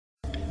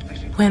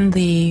When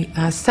the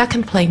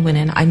second plane went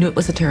in, I knew it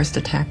was a terrorist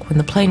attack. When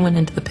the plane went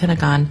into the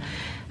Pentagon,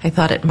 I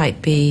thought it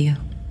might be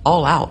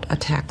all-out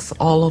attacks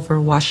all over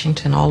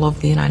Washington, all over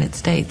the United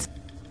States.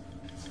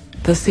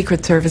 The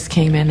Secret Service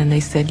came in and they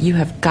said, "You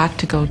have got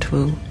to go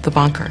to the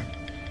bunker."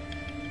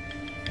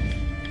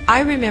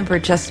 I remember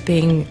just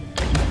being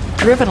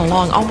driven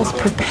along, almost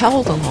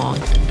propelled along.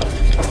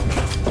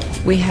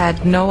 We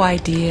had no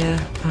idea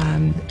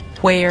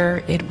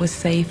where it was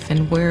safe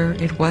and where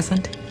it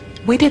wasn't.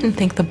 We didn't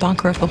think the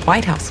bunker of the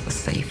White House was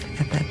safe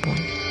at that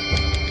point.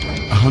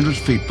 100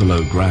 feet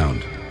below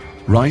ground,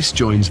 Rice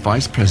joins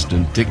Vice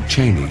President Dick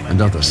Cheney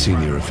and other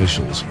senior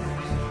officials,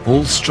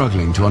 all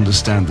struggling to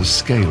understand the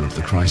scale of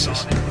the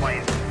crisis.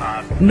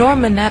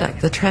 Norm Mineta,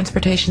 the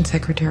Transportation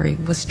Secretary,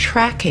 was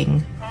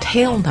tracking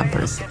tail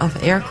numbers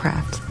of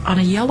aircraft on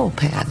a yellow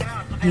pad.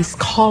 He's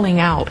calling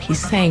out, he's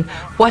saying,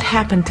 what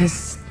happened to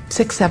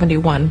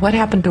 671? What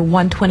happened to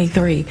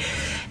 123?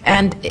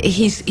 And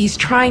he's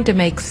trying to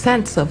make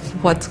sense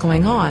of what's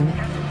going on.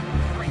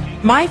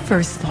 My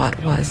first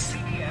thought was,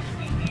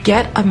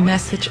 get a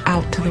message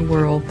out to the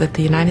world that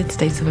the United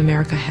States of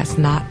America has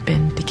not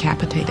been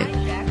decapitated.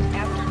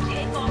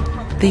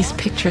 These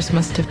pictures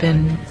must have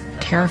been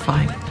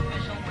terrifying,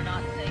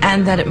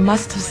 and that it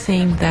must have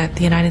seemed that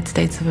the United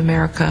States of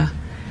America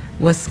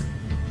was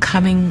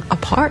coming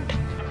apart.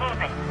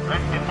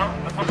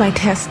 My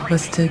test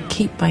was to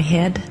keep my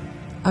head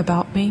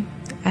about me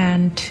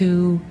and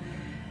to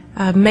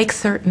make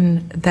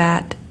certain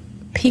that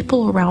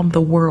people around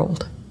the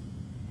world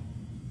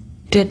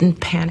didn't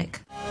panic.